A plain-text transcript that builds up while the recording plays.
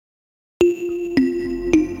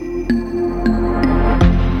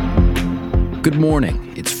Good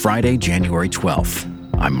morning. It's Friday, January 12th.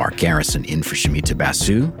 I'm Mark Garrison in for Shemitah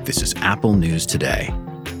Basu. This is Apple News Today.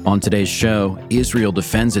 On today's show, Israel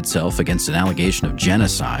defends itself against an allegation of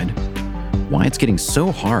genocide, why it's getting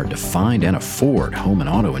so hard to find and afford home and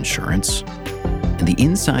auto insurance, and the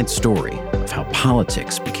inside story of how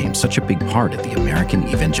politics became such a big part of the American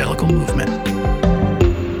evangelical movement.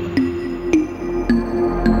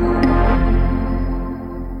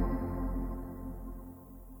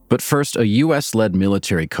 But first, a U.S.-led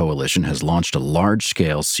military coalition has launched a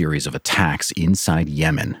large-scale series of attacks inside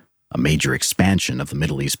Yemen, a major expansion of the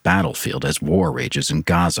Middle East battlefield as war rages in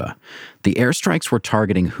Gaza. The airstrikes were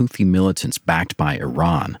targeting Houthi militants backed by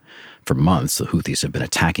Iran. For months, the Houthis have been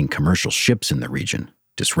attacking commercial ships in the region,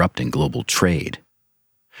 disrupting global trade.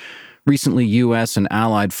 Recently, U.S. and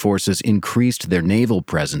allied forces increased their naval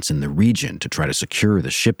presence in the region to try to secure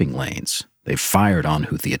the shipping lanes. They've fired on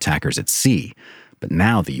Houthi attackers at sea, but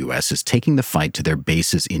now the U.S. is taking the fight to their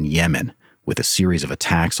bases in Yemen with a series of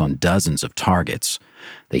attacks on dozens of targets.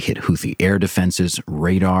 They hit Houthi air defenses,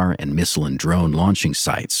 radar, and missile and drone launching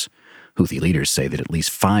sites. Houthi leaders say that at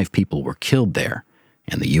least 5 people were killed there,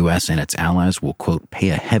 and the U.S. and its allies will, quote, pay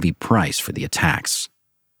a heavy price for the attacks.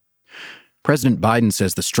 President Biden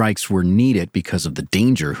says the strikes were needed because of the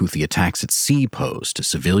danger Houthi attacks at sea pose to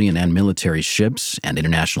civilian and military ships and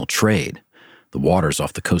international trade. The waters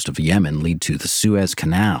off the coast of Yemen lead to the Suez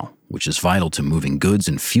Canal, which is vital to moving goods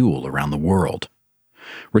and fuel around the world.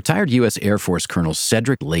 Retired U.S. Air Force Colonel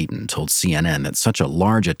Cedric Leighton told CNN that such a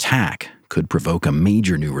large attack could provoke a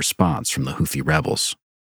major new response from the Houthi rebels.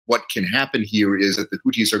 What can happen here is that the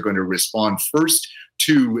Houthis are going to respond first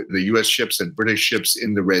to the U.S. ships and British ships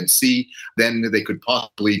in the Red Sea. Then they could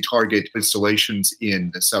possibly target installations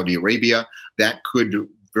in Saudi Arabia. That could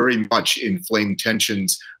very much inflame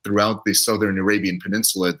tensions throughout the southern Arabian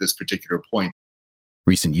Peninsula at this particular point.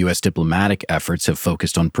 Recent U.S. diplomatic efforts have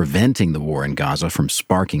focused on preventing the war in Gaza from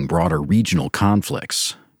sparking broader regional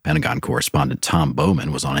conflicts. Pentagon correspondent Tom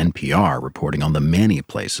Bowman was on NPR reporting on the many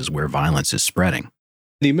places where violence is spreading.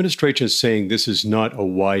 The administration is saying this is not a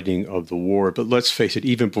widening of the war, but let's face it,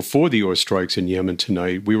 even before the U.S. strikes in Yemen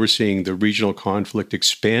tonight, we were seeing the regional conflict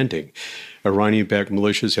expanding. Iranian-backed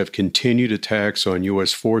militias have continued attacks on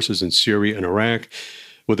U.S. forces in Syria and Iraq,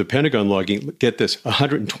 with the Pentagon logging, get this,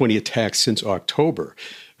 120 attacks since October.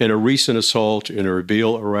 And a recent assault in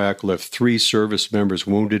Erbil, Iraq, left 3 service members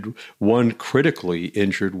wounded, 1 critically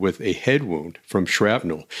injured with a head wound from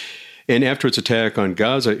shrapnel. And after its attack on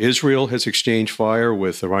Gaza, Israel has exchanged fire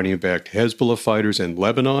with Iranian-backed Hezbollah fighters in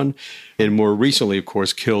Lebanon, and more recently, of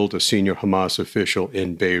course, killed a senior Hamas official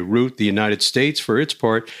in Beirut. The United States, for its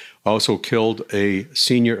part, also killed a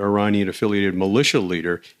senior Iranian-affiliated militia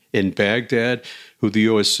leader in Baghdad, who the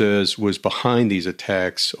U.S. says was behind these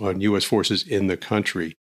attacks on U.S. forces in the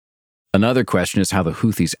country. Another question is how the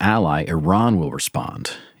Houthis' ally, Iran, will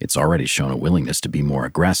respond. It's already shown a willingness to be more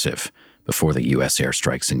aggressive. Before the U.S.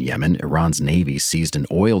 airstrikes in Yemen, Iran's Navy seized an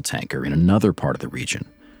oil tanker in another part of the region.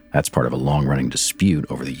 That's part of a long-running dispute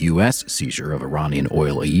over the U.S. seizure of Iranian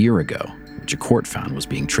oil a year ago, which a court found was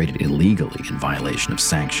being traded illegally in violation of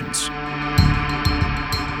sanctions.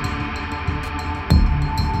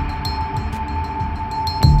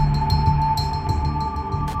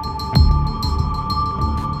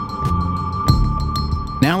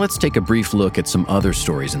 Now let's take a brief look at some other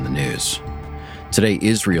stories in the news. Today,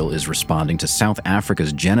 Israel is responding to South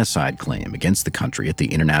Africa's genocide claim against the country at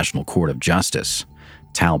the International Court of Justice.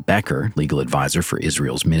 Tal Becker, legal advisor for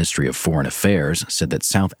Israel's Ministry of Foreign Affairs, said that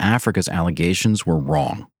South Africa's allegations were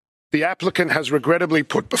wrong. The applicant has regrettably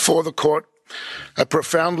put before the court a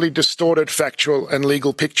profoundly distorted factual and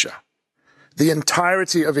legal picture. The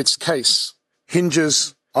entirety of its case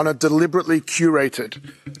hinges on a deliberately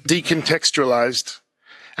curated, decontextualized,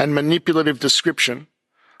 and manipulative description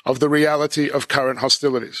of the reality of current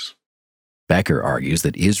hostilities. Becker argues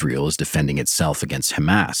that Israel is defending itself against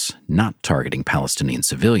Hamas, not targeting Palestinian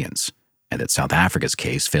civilians, and that South Africa's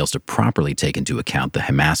case fails to properly take into account the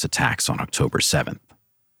Hamas attacks on October 7th.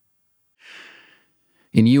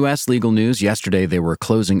 In U.S. legal news, yesterday there were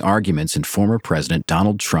closing arguments in former President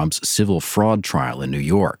Donald Trump's civil fraud trial in New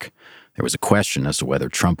York. There was a question as to whether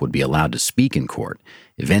Trump would be allowed to speak in court.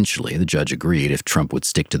 Eventually, the judge agreed if Trump would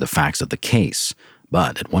stick to the facts of the case.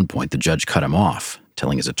 But at one point, the judge cut him off,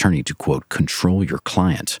 telling his attorney to, quote, control your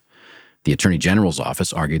client. The Attorney General's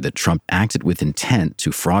office argued that Trump acted with intent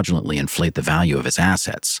to fraudulently inflate the value of his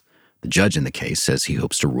assets. The judge in the case says he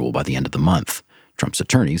hopes to rule by the end of the month. Trump's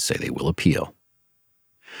attorneys say they will appeal.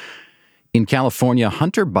 In California,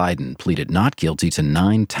 Hunter Biden pleaded not guilty to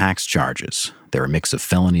 9 tax charges. They're a mix of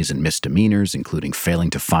felonies and misdemeanors, including failing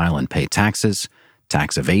to file and pay taxes,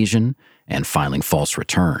 tax evasion, and filing false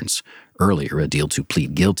returns. Earlier, a deal to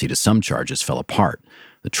plead guilty to some charges fell apart.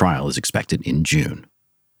 The trial is expected in June.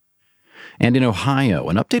 And in Ohio,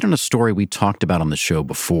 an update on a story we talked about on the show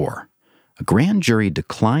before. A grand jury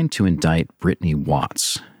declined to indict Brittany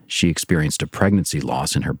Watts. She experienced a pregnancy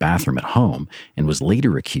loss in her bathroom at home and was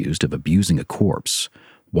later accused of abusing a corpse.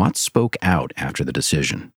 Watts spoke out after the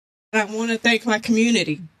decision. I want to thank my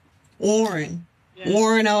community, Warren,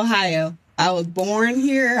 Ohio. I was born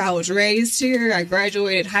here. I was raised here. I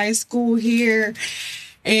graduated high school here.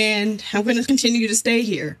 And I'm going to continue to stay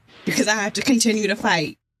here because I have to continue to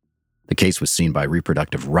fight. The case was seen by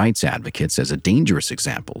reproductive rights advocates as a dangerous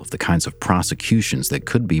example of the kinds of prosecutions that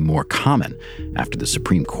could be more common after the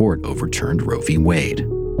Supreme Court overturned Roe v. Wade.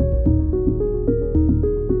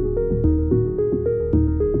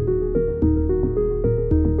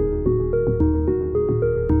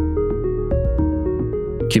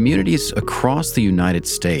 Communities across the United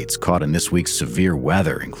States caught in this week's severe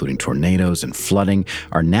weather, including tornadoes and flooding,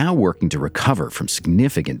 are now working to recover from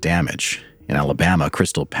significant damage. In Alabama,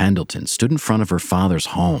 Crystal Pendleton stood in front of her father's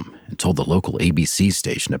home and told the local ABC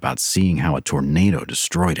station about seeing how a tornado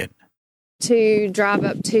destroyed it. To drive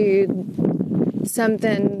up to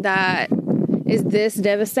something that is this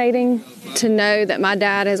devastating, to know that my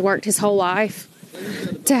dad has worked his whole life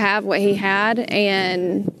to have what he had,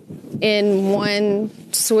 and in one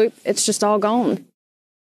swoop, it's just all gone.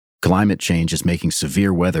 Climate change is making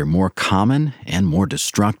severe weather more common and more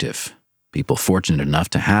destructive. People fortunate enough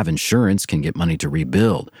to have insurance can get money to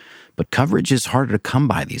rebuild, but coverage is harder to come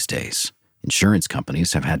by these days. Insurance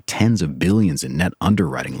companies have had tens of billions in net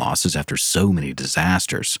underwriting losses after so many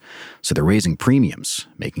disasters, so they're raising premiums,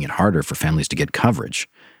 making it harder for families to get coverage,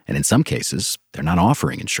 and in some cases, they're not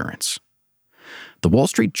offering insurance. The Wall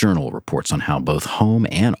Street Journal reports on how both home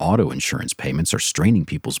and auto insurance payments are straining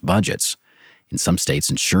people's budgets. In some states,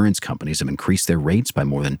 insurance companies have increased their rates by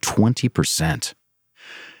more than 20%.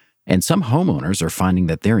 And some homeowners are finding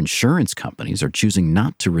that their insurance companies are choosing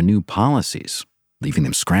not to renew policies, leaving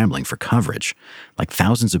them scrambling for coverage, like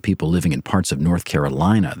thousands of people living in parts of North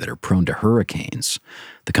Carolina that are prone to hurricanes.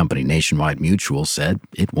 The company Nationwide Mutual said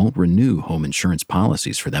it won't renew home insurance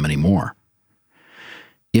policies for them anymore.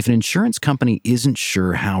 If an insurance company isn't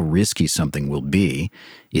sure how risky something will be,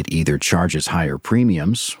 it either charges higher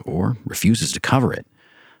premiums or refuses to cover it.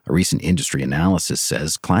 A recent industry analysis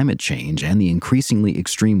says climate change and the increasingly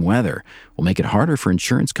extreme weather will make it harder for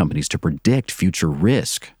insurance companies to predict future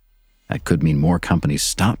risk. That could mean more companies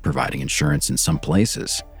stop providing insurance in some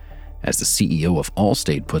places. As the CEO of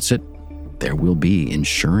Allstate puts it, there will be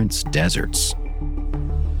insurance deserts.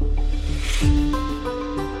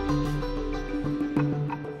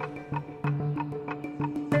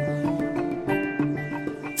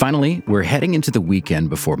 Finally, we're heading into the weekend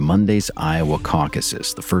before Monday's Iowa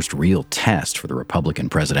caucuses, the first real test for the Republican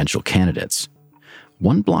presidential candidates.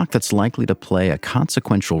 One bloc that's likely to play a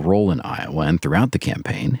consequential role in Iowa and throughout the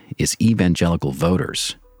campaign is evangelical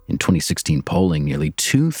voters. In 2016 polling, nearly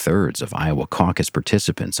 2/3 of Iowa caucus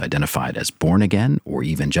participants identified as born-again or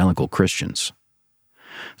evangelical Christians.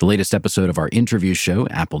 The latest episode of our interview show,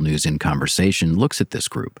 Apple News in Conversation, looks at this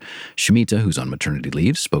group. Shemitah, who's on maternity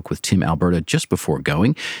leave, spoke with Tim Alberta just before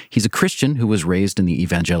going. He's a Christian who was raised in the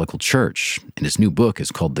evangelical church, and his new book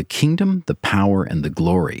is called The Kingdom, the Power, and the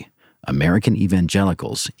Glory: American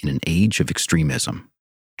Evangelicals in an Age of Extremism.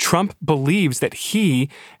 Trump believes that he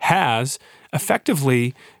has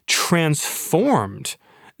effectively transformed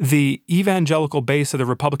the evangelical base of the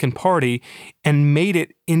Republican Party and made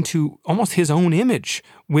it into almost his own image,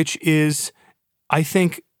 which is, I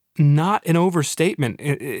think, not an overstatement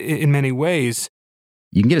in many ways.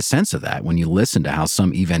 You can get a sense of that when you listen to how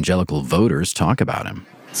some evangelical voters talk about him.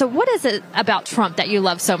 So what is it about Trump that you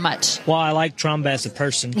love so much? Well, I like Trump as a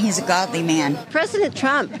person. He's a godly man. President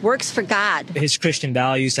Trump works for God. His Christian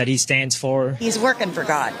values that he stands for. He's working for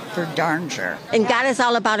God, for darn sure. And God is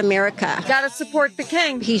all about America. Gotta support the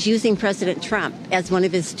king. He's using President Trump as one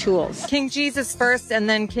of his tools. King Jesus first and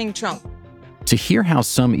then King Trump. To hear how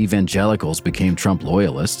some evangelicals became Trump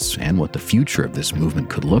loyalists and what the future of this movement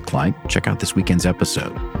could look like, check out this weekend's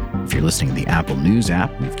episode. If you're listening to the Apple News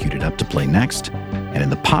app, we've queued it up to play next. And in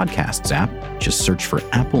the Podcasts app, just search for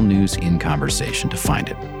Apple News in Conversation to find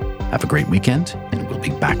it. Have a great weekend, and we'll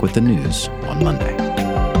be back with the news on Monday.